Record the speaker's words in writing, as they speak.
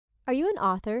Are you an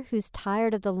author who's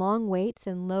tired of the long waits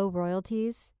and low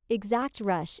royalties? Exact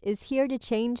Rush is here to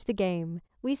change the game.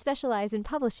 We specialize in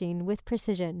publishing with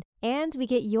precision, and we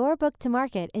get your book to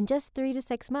market in just 3 to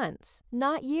 6 months,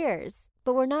 not years.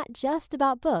 But we're not just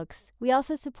about books. We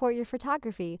also support your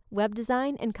photography, web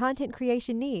design, and content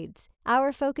creation needs.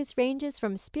 Our focus ranges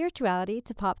from spirituality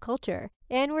to pop culture,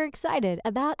 and we're excited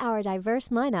about our diverse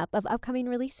lineup of upcoming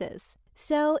releases.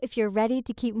 So if you're ready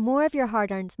to keep more of your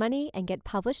hard-earned money and get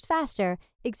published faster,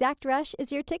 Exact Rush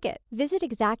is your ticket. Visit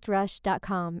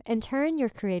exactrush.com and turn your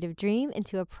creative dream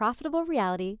into a profitable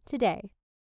reality today.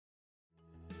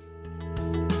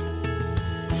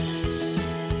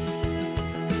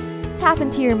 Tap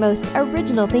into your most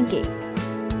original thinking,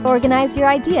 organize your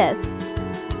ideas,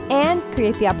 and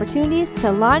create the opportunities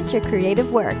to launch your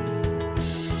creative work.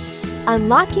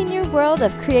 Unlocking your world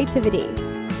of creativity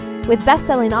with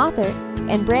best-selling author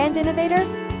and brand innovator,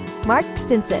 Mark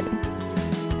Stinson.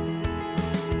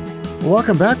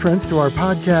 Welcome back, friends, to our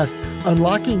podcast,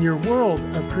 Unlocking Your World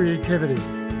of Creativity.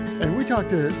 And we talk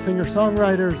to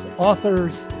singer-songwriters,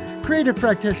 authors, creative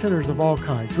practitioners of all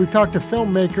kinds. We've talked to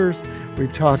filmmakers.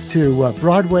 We've talked to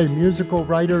Broadway musical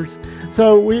writers.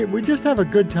 So we just have a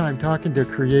good time talking to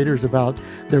creators about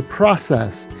their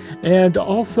process and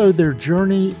also their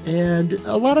journey. And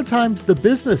a lot of times the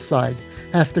business side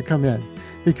has to come in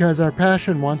because our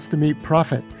passion wants to meet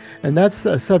profit. And that's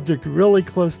a subject really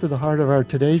close to the heart of our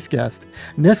today's guest,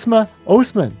 Nismah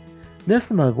Osman.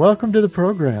 Nismah, welcome to the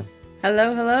program.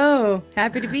 Hello, hello.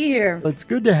 Happy to be here. It's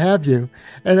good to have you.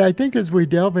 And I think as we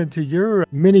delve into your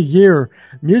many-year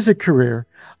music career,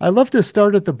 I love to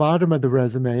start at the bottom of the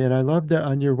resume. And I love that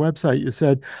on your website you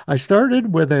said, I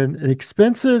started with an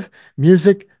expensive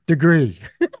music degree.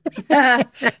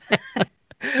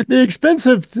 The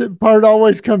expensive part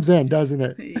always comes in, doesn't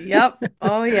it? Yep.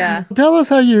 Oh, yeah. Tell us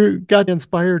how you got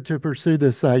inspired to pursue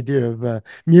this idea of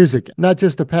music, not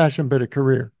just a passion, but a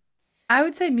career. I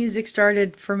would say music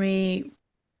started for me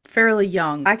fairly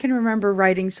young. I can remember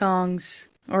writing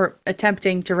songs, or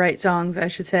attempting to write songs, I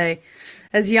should say,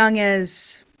 as young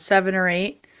as 7 or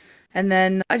 8. And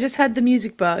then I just had the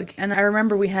music bug. And I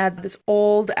remember we had this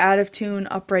old out-of-tune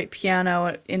upright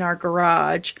piano in our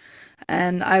garage.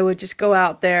 And I would just go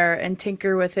out there and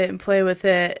tinker with it and play with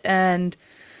it. And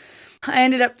I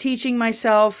ended up teaching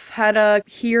myself how to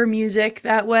hear music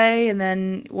that way, and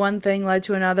then one thing led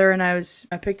to another, and I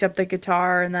picked up the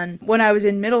guitar. And then when I was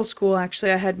in middle school,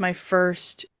 actually, I had my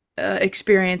first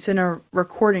experience in a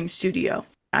recording studio.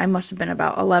 I must have been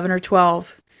about 11 or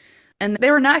 12. And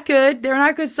they were not good. They were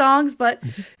not good songs, but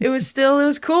it was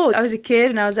cool. I was a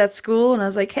kid and I was at school and I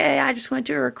was like, hey, I just went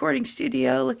to a recording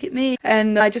studio. Look at me.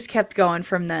 And I just kept going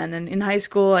from then. And in high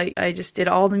school, I just did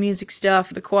all the music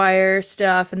stuff, the choir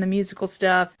stuff and the musical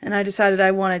stuff. And I decided I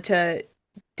wanted to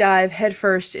dive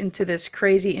headfirst into this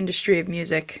crazy industry of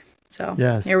music. So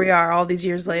yes. Here we are all these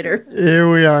years later.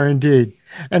 Here we are indeed.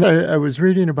 And I was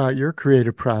reading about your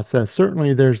creative process.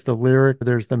 Certainly there's the lyric,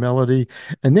 there's the melody,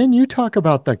 and then you talk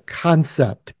about the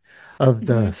concept of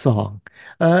the song.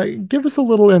 Give us a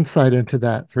little insight into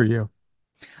that for you.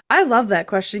 I love that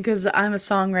question because I'm a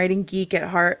songwriting geek at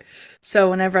heart. So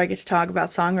whenever I get to talk about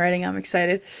songwriting, I'm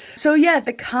excited. So yeah,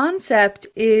 the concept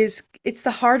it's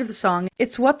the heart of the song.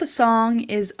 It's what the song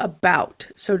is about,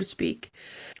 so to speak.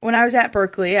 When I was at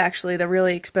Berkeley, actually, the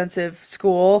really expensive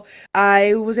school,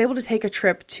 I was able to take a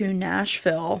trip to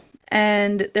Nashville.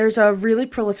 And there's a really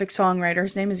prolific songwriter.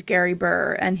 His name is Gary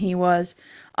Burr. And he was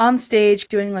on stage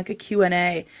doing like a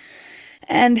Q&A.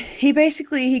 And he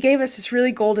gave us this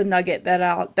really golden nugget that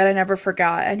I never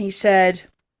forgot. And he said,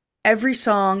 every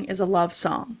song is a love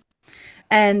song.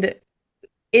 And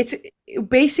it's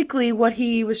basically what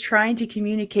he was trying to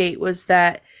communicate was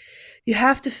that you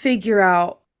have to figure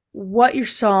out what your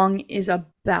song is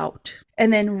about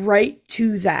and then write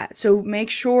to that. So make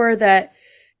sure that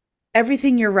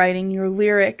everything you're writing, your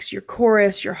lyrics, your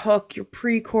chorus, your hook, your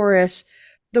pre-chorus,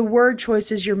 the word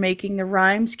choices you're making, the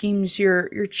rhyme schemes you're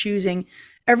choosing,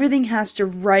 everything has to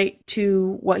write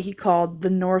to what he called the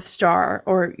North Star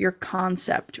or your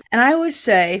concept. And I always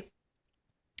say,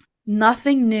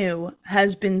 nothing new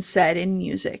has been said in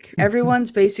music.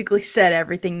 Everyone's basically said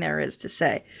everything there is to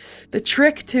say. The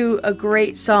trick to a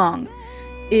great song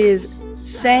is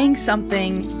saying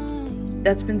something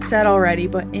that's been said already,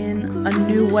 but in a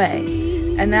new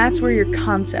way. And that's where your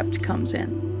concept comes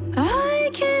in.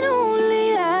 I can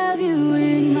only have you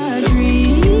in my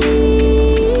dreams.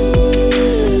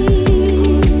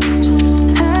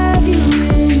 Have you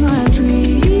in my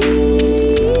dreams.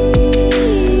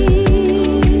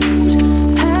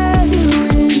 Have you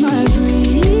in my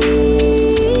dreams.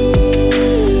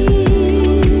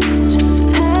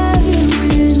 Have you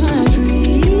in my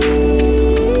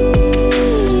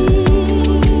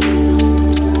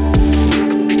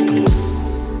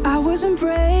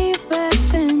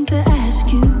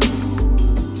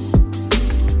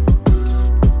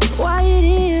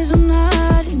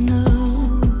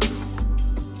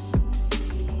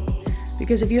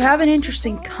Because if you have an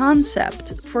interesting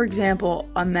concept, for example,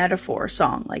 a metaphor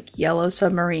song like Yellow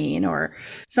Submarine, or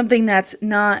something that's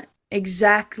not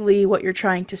exactly what you're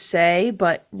trying to say,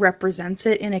 but represents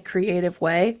it in a creative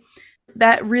way,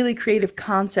 that really creative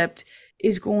concept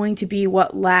is going to be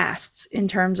what lasts in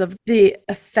terms of the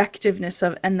effectiveness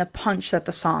of and the punch that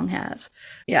the song has.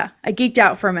 Yeah, I geeked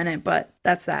out for a minute, but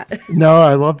that's that. No,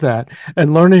 I love that.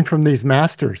 And learning from these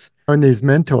masters and these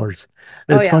mentors.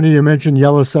 It's yeah. funny you mentioned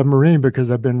Yellow Submarine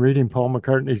because I've been reading Paul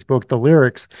McCartney's book, The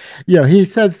Lyrics. Yeah, he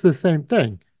says the same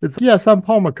thing. It's, yes, I'm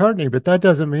Paul McCartney, but that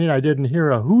doesn't mean I didn't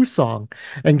hear a Who song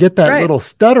and get that Right. little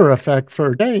stutter effect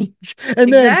for change. And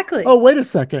Exactly. then, oh, wait a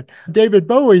second. David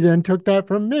Bowie then took that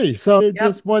from me. So it Yep.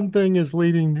 just one thing is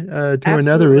leading to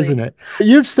another, Absolutely. isn't it?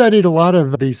 You've studied a lot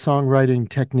of these songwriting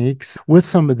techniques with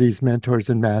some of these mentors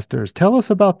and masters. Tell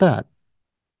us about that.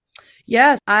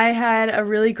 Yes, I had a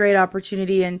really great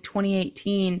opportunity in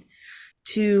 2018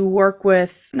 to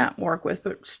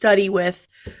but study with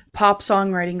pop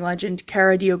songwriting legend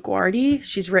Cara DioGuardi.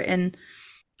 She's written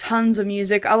tons of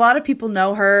music. A lot of people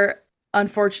know her.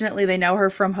 Unfortunately, they know her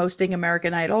from hosting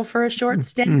American Idol for a short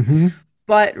stint. Mm-hmm.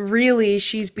 But really,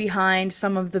 she's behind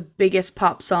some of the biggest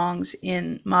pop songs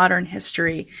in modern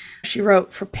history. She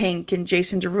wrote for Pink and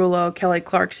Jason Derulo, Kelly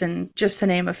Clarkson, just to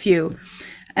name a few.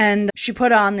 And she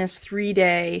put on this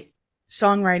 3-day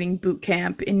songwriting boot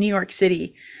camp in New York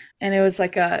City. And it was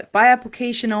like a by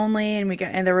application only.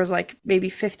 And there was like maybe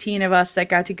 15 of us that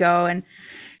got to go. And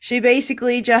she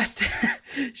basically just,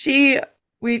 she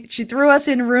threw us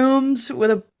in rooms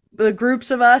with the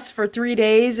groups of us for 3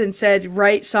 days and said,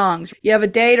 write songs. You have a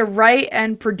day to write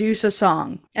and produce a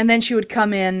song. And then she would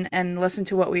come in and listen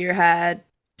to what we had,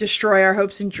 destroy our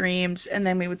hopes and dreams, and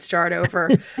then we would start over.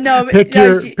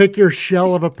 Pick your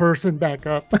shell of a person back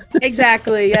up.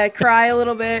 Exactly. Yeah, cry a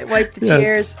little bit, wipe the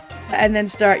tears, and then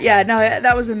start. Yeah, no,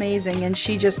 that was amazing. And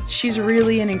she's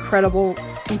really an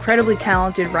incredibly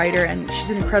talented writer, and she's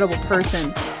an incredible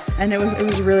person. And it was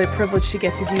really a privilege to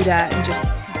get to do that,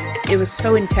 and it was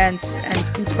so intense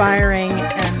and inspiring,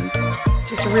 and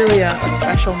just really a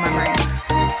special memory.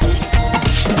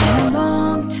 It's been a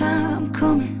long time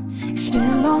coming. It's been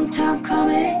a long time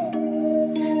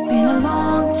coming. Been a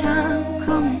long time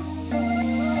coming.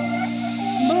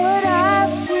 But I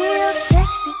feel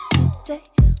sexy today.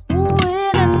 Ooh,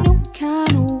 in a new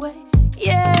kind of way.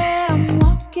 Yeah, I'm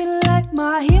walking like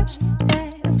my hips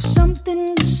have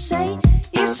something to say.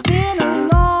 It's been a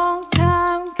long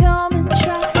time coming.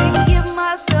 Trying to give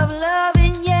myself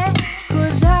loving, yeah.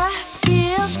 'Cause I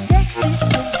feel sexy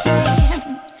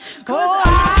today. 'Cause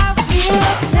I feel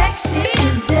sexy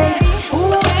today. Ooh,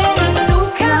 in a new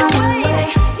kind of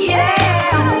way. Yeah,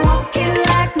 I'm walking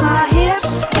like my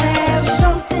hips have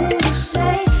something to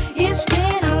say. It's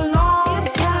been a long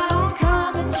time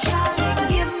coming. Trying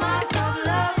to give myself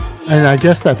loving, yeah. And I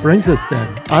guess that brings us then.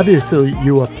 Obviously,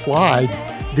 you applied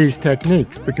these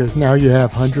techniques because now you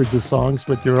have hundreds of songs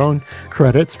with your own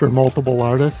credits for multiple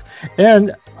artists.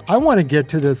 And I want to get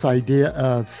to this idea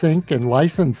of sync and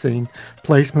licensing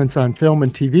placements on film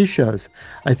and TV shows.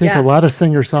 I think a lot of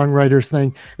singer-songwriters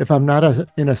think if I'm not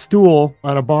in a stool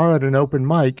on a bar at an open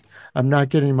mic, I'm not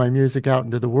getting my music out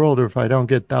into the world, or if I don't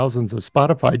get thousands of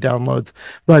Spotify downloads.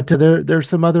 But there's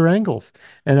some other angles.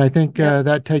 And I think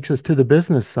that takes us to the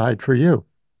business side for you.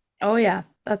 Oh, yeah.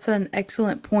 That's an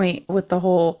excellent point with the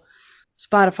whole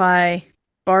Spotify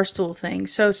Barstool thing.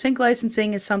 So sync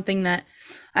licensing is something that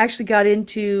I actually got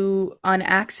into on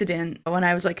accident when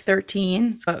I was like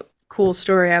 13. It's a cool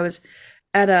story. I was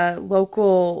at a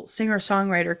local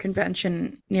singer-songwriter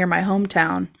convention near my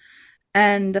hometown,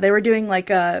 and they were doing like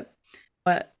a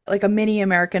mini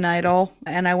American Idol.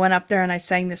 And I went up there and I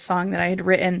sang this song that I had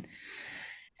written.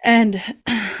 And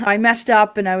I messed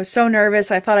up and I was so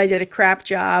nervous. I thought I did a crap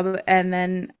job. And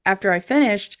then after I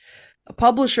finished, a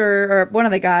publisher, or one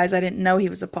of the guys, I didn't know he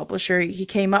was a publisher, he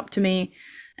came up to me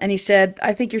and he said,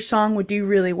 I think your song would do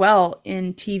really well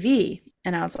in TV.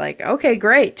 And I was like, okay,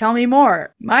 great. Tell me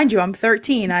more. Mind you, I'm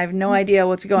 13. I have no idea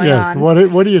what's going on. What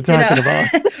are you talking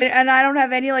about? And I don't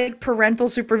have any like parental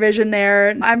supervision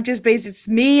there. I'm just it's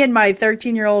me and my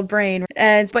 13-year-old brain.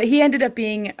 But he ended up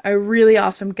being a really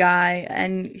awesome guy.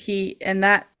 And he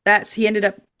ended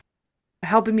up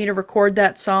helping me to record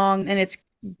that song. And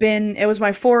it was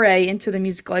my foray into the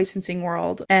music licensing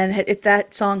world. And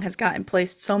that song has gotten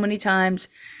placed so many times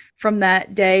from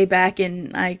that day back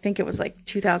in, I think it was like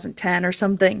 2010 or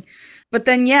something. But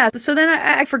then, so then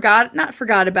I not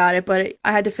forgot about it, but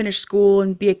I had to finish school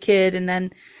and be a kid. And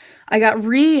then I got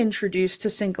reintroduced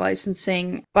to sync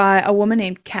licensing by a woman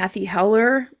named Kathy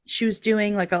Heller. She was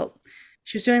doing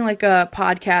She was doing like a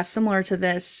podcast similar to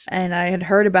this, and I had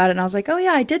heard about it, and I was like, oh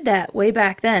yeah, I did that way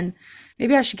back then.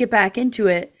 Maybe I should get back into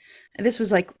it. And this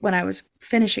was like when I was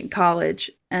finishing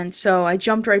college. And so I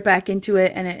jumped right back into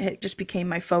it, and it just became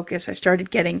my focus. I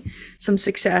started getting some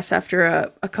success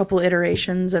after a couple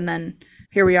iterations, and then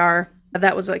here we are.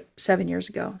 That was like 7 years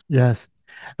ago. Yes.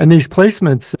 And these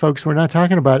placements, folks, we're not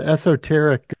talking about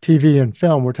esoteric TV and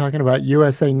film. We're talking about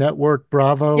USA Network,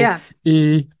 Bravo, Yeah.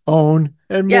 E, OWN,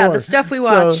 and more. Yeah, the stuff we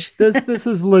watch. So this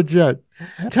is legit.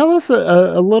 Tell us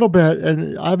a little bit,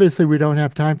 and obviously we don't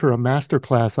have time for a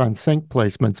masterclass on sync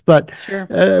placements, but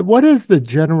Sure. what is the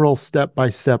general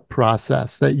step-by-step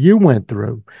process that you went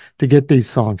through to get these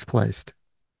songs placed?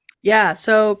 Yeah,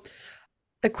 so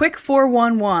the quick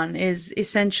 411 is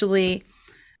essentially,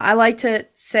 I like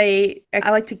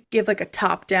to give like a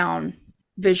top-down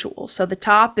visual. So the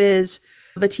top is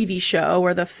the TV show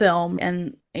or the film,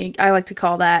 and I like to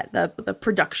call that the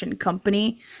production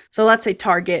company. So let's say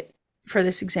Target, for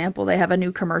this example, they have a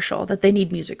new commercial that they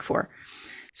need music for.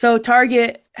 So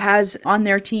Target has on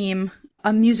their team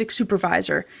a music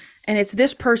supervisor, and it's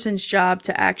this person's job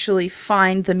to actually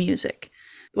find the music.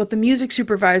 What the music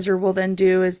supervisor will then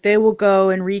do is they will go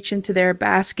and reach into their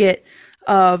basket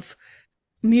of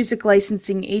music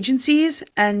licensing agencies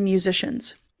and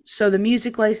musicians. So the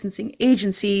music licensing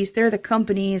agencies, they're the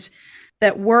companies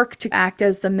that work to act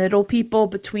as the middle people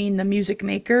between the music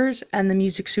makers and the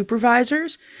music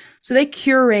supervisors. So they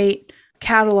curate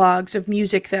catalogs of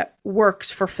music that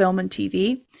works for film and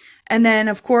TV. And then,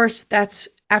 of course,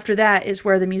 after that is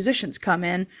where the musicians come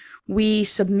in. We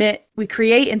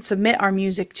create and submit our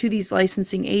music to these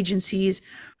licensing agencies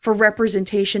for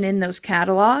representation in those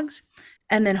catalogs.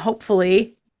 And then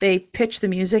hopefully they pitch the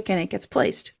music and it gets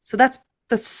placed. So that's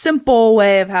the simple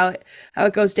way of how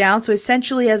it goes down. So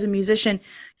essentially, as a musician,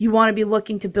 you want to be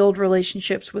looking to build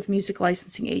relationships with music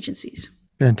licensing agencies.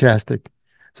 Fantastic.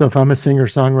 So if I'm a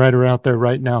singer-songwriter out there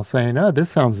right now saying, oh, this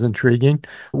sounds intriguing,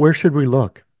 where should we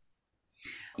look?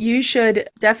 You should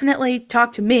definitely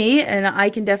talk to me, and I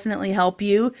can definitely help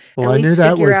you. Well, I knew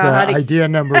that was idea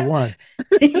number one.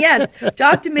 Yes,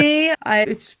 talk to me.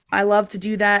 I love to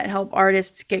do that and help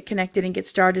artists get connected and get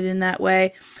started in that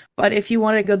way. But if you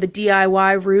want to go the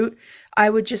DIY route, I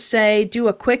would just say do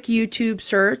a quick YouTube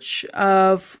search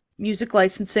of music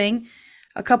licensing,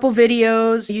 a couple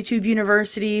videos. YouTube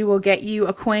University will get you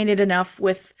acquainted enough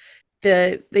with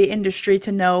the industry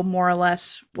to know more or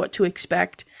less what to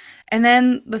expect. And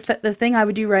then the thing I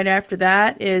would do right after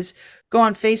that is go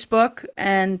on Facebook,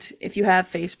 and if you have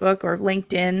Facebook or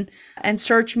LinkedIn, and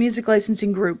search music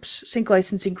licensing groups, sync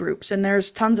licensing groups, and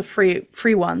there's tons of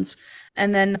free ones.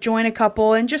 And then join a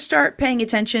couple and just start paying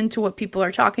attention to what people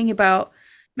are talking about,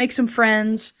 make some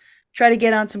friends, try to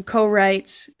get on some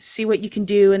co-writes, see what you can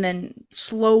do, and then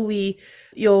slowly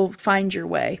you'll find your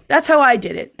way. That's how I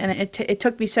did it. And it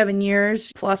took me 7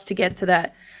 years plus to get to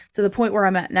the point where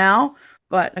I'm at now.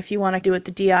 But if you want to do it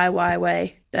the DIY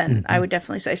way, then I would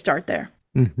definitely say start there.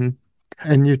 Mm-hmm.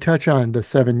 And you touch on the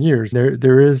 7 years.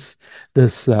 There is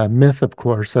this myth, of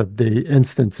course, of the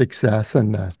instant success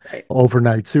and the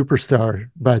overnight superstar,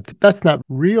 but that's not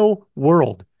real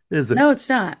world, is it? No, it's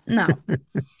not. No.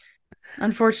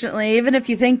 Unfortunately, even if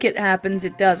you think it happens,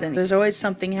 it doesn't. There's always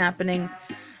something happening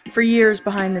for years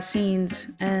behind the scenes.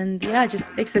 And yeah, it just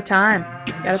takes the time.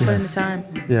 You got to put in the time.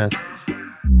 Yes.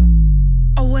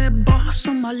 I wear boss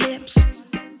on my lips.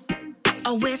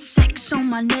 I wear sex on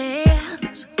my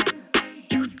nails.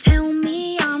 You tell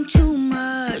me I'm too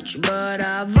much, but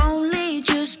I've only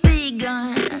just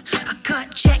begun. I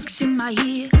cut checks in my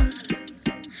heels,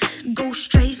 go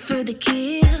straight for the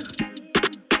kill.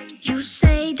 You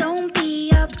say don't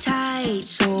be uptight,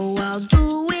 so I'll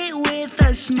do it with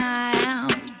a smile.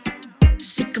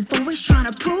 Sick of always trying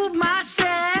to prove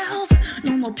myself.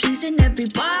 No more pleasing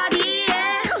everybody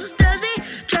else. Does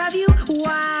it drive you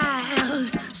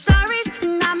wild? Sorry's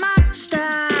not my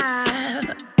style.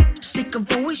 Sick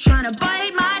of always trying to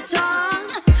bite my tongue,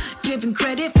 giving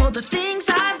credit for the things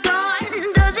I've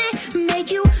done. Does it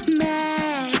make you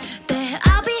mad that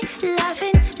I'll be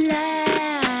laughing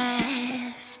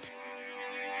last?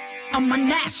 I'm a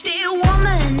nasty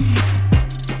woman,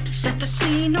 set the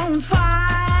scene on fire.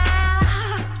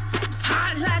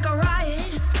 Hot like a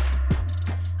riot,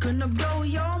 gonna blow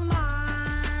your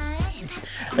mind.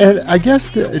 And I guess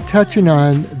touching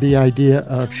on the idea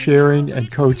of sharing and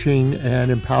coaching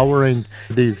and empowering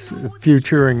these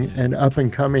future and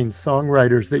up-and-coming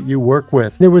songwriters that you work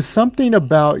with, there was something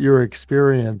about your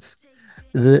experience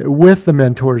with the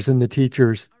mentors and the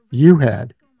teachers you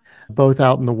had, both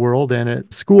out in the world and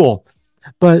at school.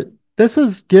 But this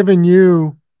has given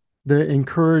you the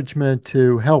encouragement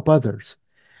to help others.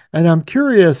 And I'm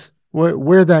curious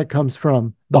where that comes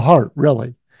from, the heart,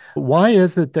 really. Why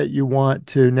is it that you want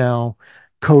to now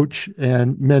coach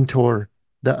and mentor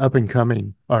the up and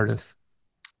coming artists?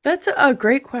 That's a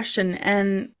great question.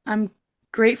 And I'm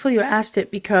grateful you asked it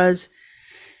because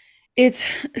it's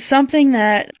something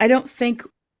that I don't think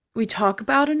we talk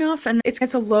about enough. And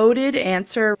it's a loaded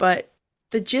answer, but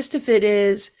the gist of it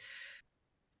is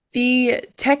the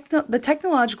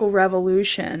technological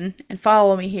revolution, and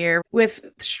follow me here, with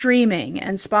streaming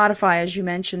and Spotify, as you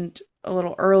mentioned a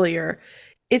little earlier,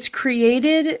 it's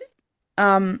created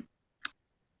a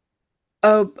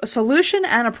solution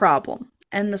and a problem.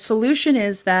 And the solution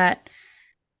is that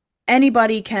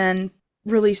anybody can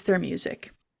release their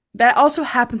music. That also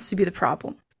happens to be the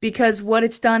problem, because what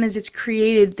it's done is it's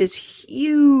created this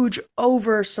huge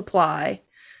oversupply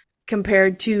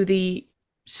compared to the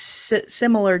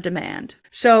similar demand.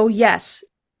 So yes,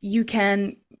 you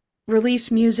can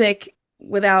release music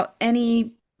without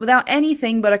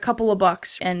anything but a couple of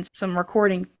bucks and some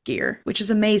recording gear, which is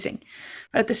amazing.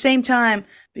 But at the same time,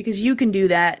 because you can do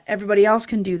that, everybody else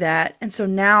can do that. And so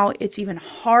now it's even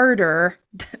harder,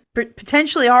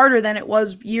 potentially harder than it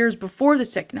was years before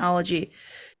this technology,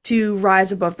 to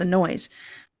rise above the noise.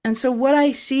 And so what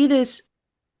I see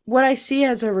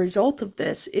as a result of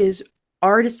this is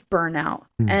artist burnout,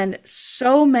 and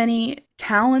so many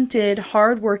talented,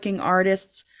 hardworking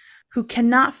artists who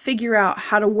cannot figure out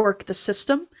how to work the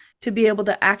system to be able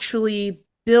to actually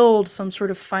build some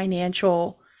sort of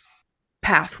financial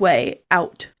pathway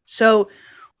out. So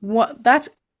that's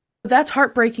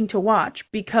heartbreaking to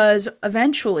watch, because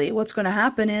eventually what's going to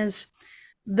happen is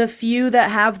the few that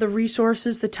have the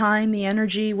resources, the time, the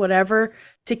energy, whatever,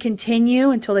 to continue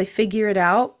until they figure it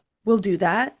out will do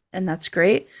that, and that's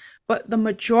great. But the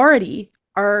majority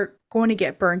are going to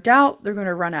get burnt out. They're going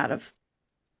to run out of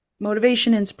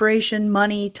motivation, inspiration,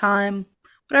 money, time,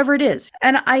 whatever it is.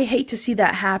 And I hate to see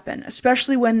that happen,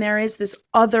 especially when there is this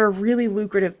other really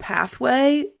lucrative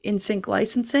pathway in sync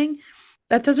licensing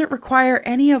that doesn't require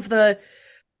any of the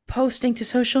posting to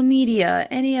social media,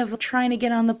 any of trying to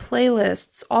get on the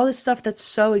playlists, all this stuff that's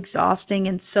so exhausting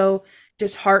and so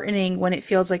disheartening when it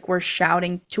feels like we're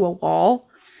shouting to a wall.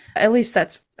 At least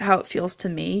that's how it feels to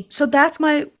me. So that's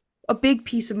a big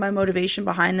piece of my motivation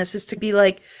behind this, is to be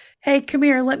like, hey, come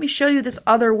here, let me show you this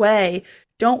other way.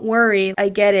 Don't worry, I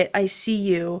get it. I see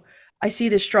you. I see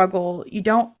the struggle. You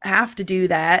don't have to do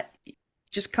that.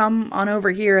 Just come on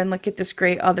over here and look at this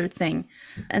great other thing.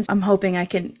 And I'm hoping I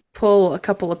can pull a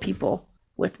couple of people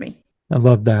with me. I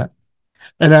love that.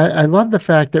 And I love the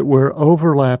fact that we're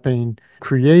overlapping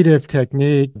creative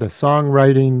technique, the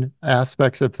songwriting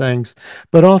aspects of things,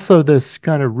 but also this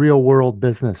kind of real world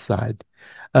business side.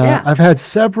 Yeah. I've had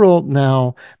several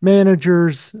now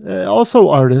managers, also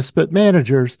artists, but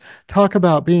managers talk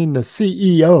about being the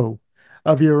CEO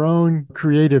of your own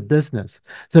creative business.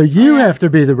 So you have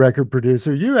to be the record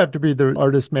producer, you have to be the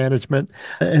artist management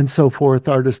and so forth,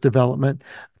 artist development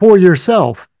for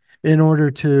yourself in order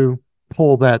to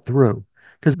pull that through.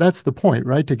 Because that's the point,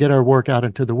 right? To get our work out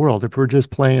into the world. If we're just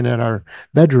playing in our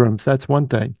bedrooms, that's one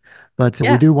thing. But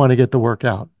we do want to get the work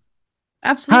out.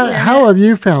 Absolutely. How have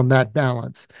you found that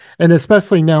balance? And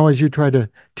especially now as you try to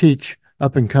teach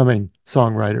up and coming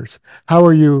songwriters, how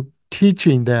are you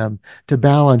teaching them to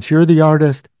balance? You're the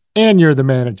artist and you're the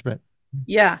management.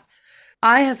 Yeah.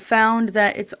 I have found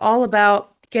that it's all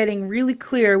about getting really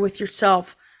clear with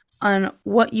yourself on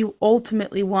what you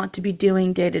ultimately want to be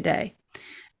doing day to day.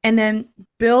 And then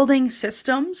building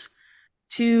systems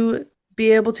to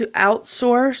be able to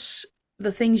outsource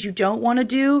the things you don't want to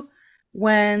do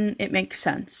when it makes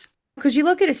sense. Because you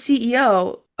look at a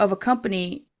CEO of a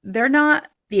company, they're not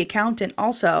the accountant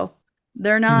also.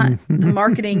 They're not the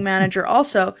marketing manager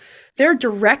also. They're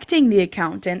directing the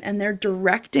accountant and they're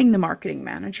directing the marketing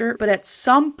manager. But at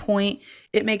some point,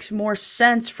 it makes more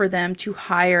sense for them to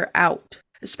hire out,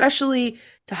 especially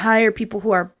to hire people who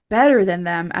are better than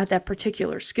them at that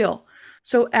particular skill.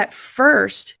 So at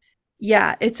first,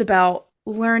 it's about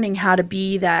learning how to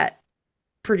be that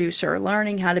producer,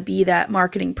 learning how to be that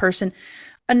marketing person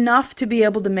enough to be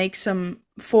able to make some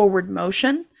forward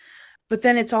motion. But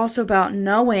then it's also about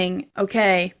knowing,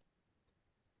 okay,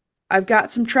 I've got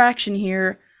some traction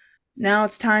here. Now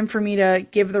it's time for me to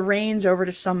give the reins over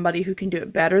to somebody who can do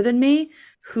it better than me,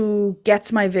 who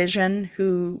gets my vision,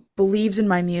 who believes in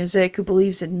my music, who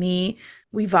believes in me.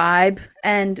 We vibe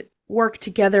and work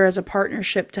together as a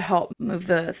partnership to help move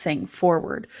the thing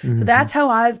forward. Mm-hmm. So that's how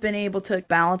I've been able to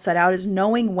balance that out, is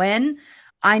knowing when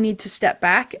I need to step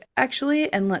back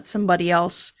actually and let somebody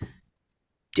else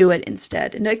do it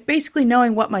instead. And basically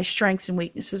knowing what my strengths and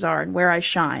weaknesses are and where I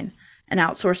shine and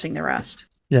outsourcing the rest.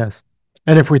 Yes.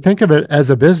 And if we think of it as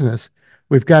a business,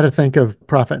 we've got to think of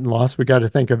profit and loss. We got to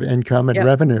think of income and Yep.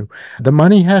 revenue. The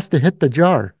money has to hit the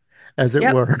jar, as it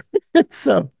Yep. were.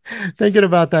 So thinking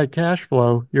about that cash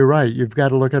flow, you're right. You've got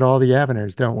to look at all the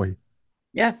avenues, don't we?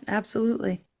 Yeah,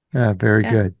 absolutely. Very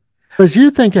Yeah. good. As you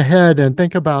think ahead and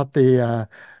think about the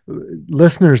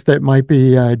listeners that might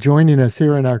be joining us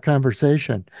here in our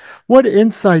conversation, what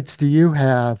insights do you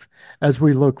have as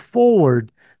we look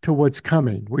forward to what's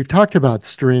coming? We've talked about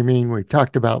streaming, we've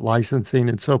talked about licensing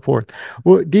and so forth.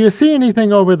 Well, do you see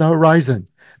anything over the horizon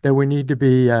that we need to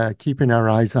be keeping our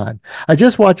eyes on? I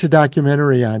just watched a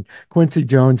documentary on Quincy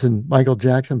Jones and Michael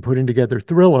Jackson putting together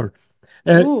Thriller,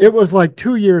 and it Ooh. was like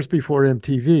 2 years before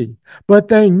MTV, but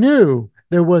they knew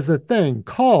there was a thing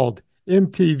called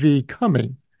MTV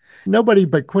coming. Nobody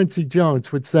but Quincy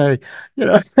Jones would say, you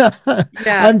know,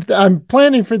 Yeah. I'm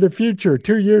planning for the future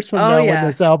 2 years from Oh now when yeah.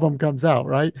 this album comes out,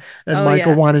 right? And Oh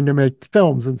Michael yeah. wanting to make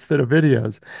films instead of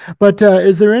videos. But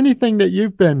is there anything that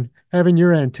you've been having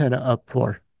your antenna up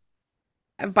for?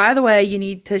 By the way, you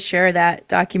need to share that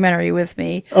documentary with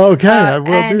me. Okay, I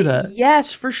will And do that.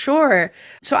 yes, for sure.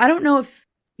 So I don't know if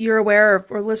you're aware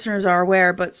or listeners are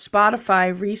aware, but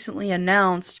Spotify recently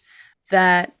announced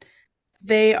that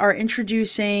they are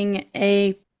introducing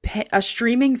a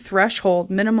streaming threshold,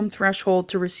 minimum threshold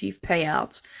to receive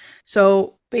payouts.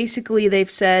 So basically, they've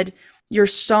said your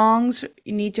songs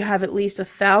need to have at least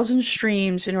 1,000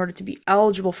 streams in order to be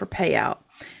eligible for payout.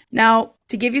 Now,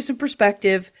 to give you some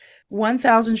perspective,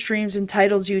 1,000 streams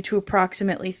entitles you to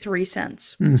approximately 3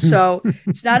 cents. So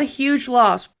it's not a huge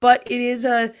loss, but it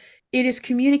is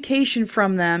communication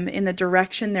from them in the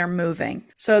direction they're moving.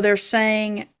 So they're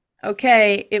saying,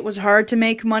 okay, it was hard to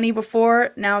make money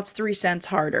before, now it's 3 cents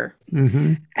harder.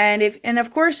 Hmm. And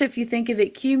of course, if you think of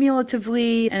it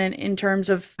cumulatively and in terms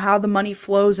of how the money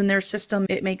flows in their system,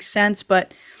 it makes sense,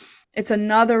 but it's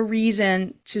another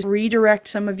reason to redirect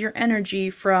some of your energy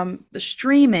from the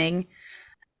streaming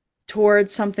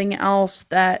towards something else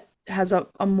that has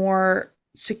a more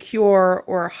secure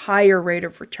or higher rate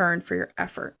of return for your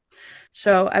effort.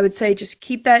 So I would say just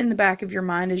keep that in the back of your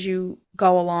mind as you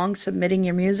go along submitting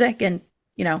your music and,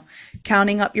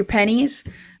 counting up your pennies.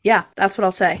 Yeah, that's what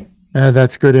I'll say.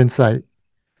 That's good insight.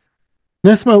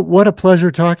 Nisma, what a pleasure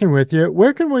talking with you.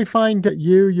 Where can we find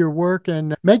you, your work,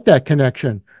 and make that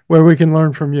connection where we can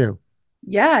learn from you?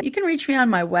 Yeah, you can reach me on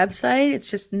my website. It's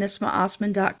just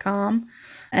nismahosman.com.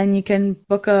 And you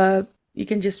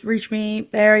can just reach me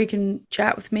there. You can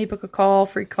chat with me, book a call,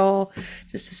 free call,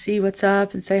 just to see what's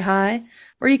up and say hi.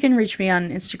 Or you can reach me on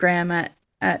Instagram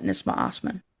at Nismah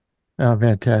Osman. Oh,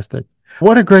 fantastic.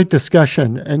 What a great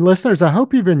discussion. And listeners, I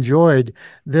hope you've enjoyed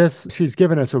this. She's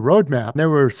given us a roadmap. There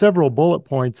were several bullet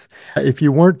points. If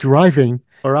you weren't driving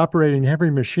or operating heavy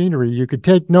machinery, you could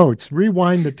take notes,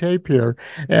 rewind the tape here,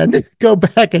 and go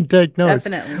back and take notes.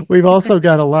 Definitely. We've also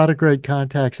got a lot of great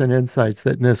contacts and insights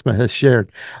that Nisma has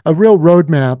shared. A real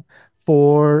roadmap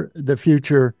for the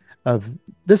future of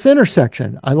this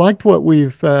intersection. I liked what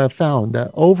we've found,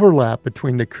 the overlap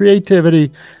between the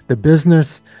creativity, the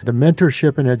business, the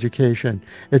mentorship, and education.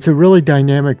 It's a really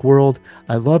dynamic world.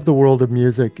 I love the world of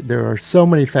music. There are so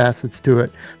many facets to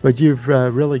it, but you've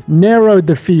really narrowed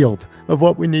the field of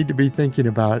what we need to be thinking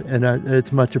about, and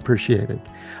it's much appreciated.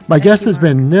 My guest has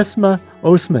been Nismah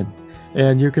Osman,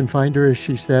 and you can find her, as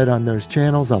she said, on those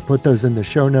channels. I'll put those in the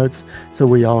show notes so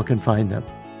we all can find them.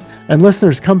 And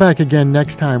listeners, come back again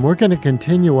next time. We're going to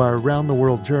continue our around the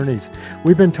world journeys.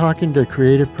 We've been talking to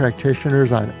creative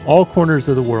practitioners on all corners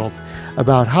of the world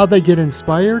about how they get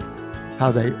inspired,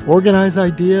 how they organize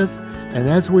ideas, and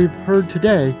as we've heard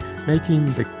today, making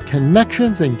the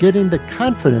connections and getting the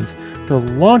confidence to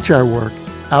launch our work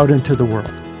out into the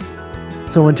world.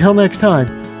 So until next time,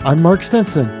 I'm Mark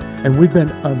Stinson, and we've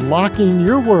been unlocking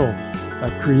your world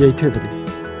of creativity.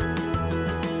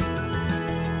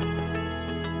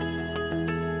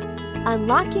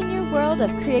 Unlocking Your World of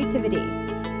Creativity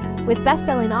with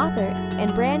best-selling author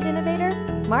and brand innovator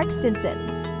Mark Stinson.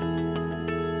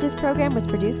 This program was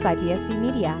produced by BSB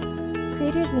Media,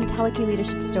 creators of IntelliKey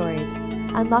Leadership Stories,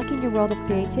 Unlocking Your World of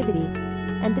Creativity,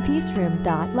 and The Peace Room.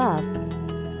 Love.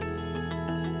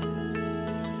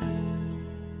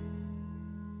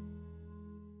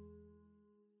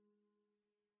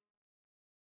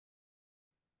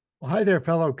 Well, hi there,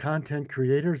 fellow content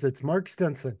creators. It's Mark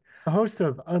Stinson, the host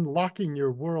of Unlocking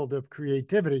Your World of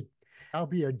Creativity. I'll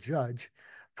be a judge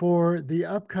for the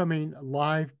upcoming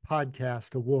Live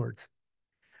Podcast Awards.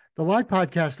 The Live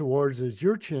Podcast Awards is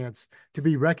your chance to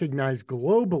be recognized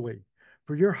globally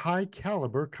for your high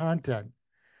caliber content.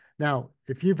 Now,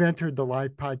 if you've entered the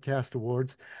Live Podcast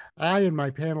Awards, I and my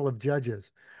panel of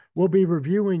judges We'll be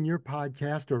reviewing your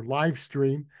podcast or live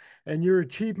stream and your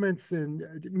achievements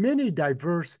in many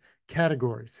diverse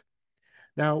categories.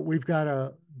 Now, we've got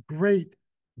a great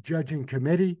judging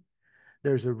committee.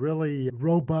 There's a really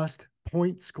robust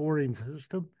point scoring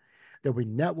system. There'll be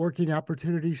networking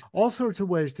opportunities, all sorts of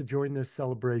ways to join this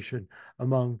celebration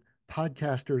among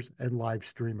podcasters and live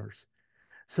streamers.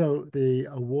 So the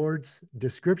awards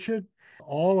description,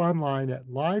 all online at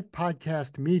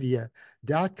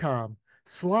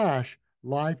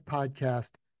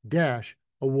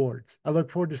livepodcastmedia.com/livepodcast-awards. I look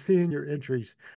forward to seeing your entries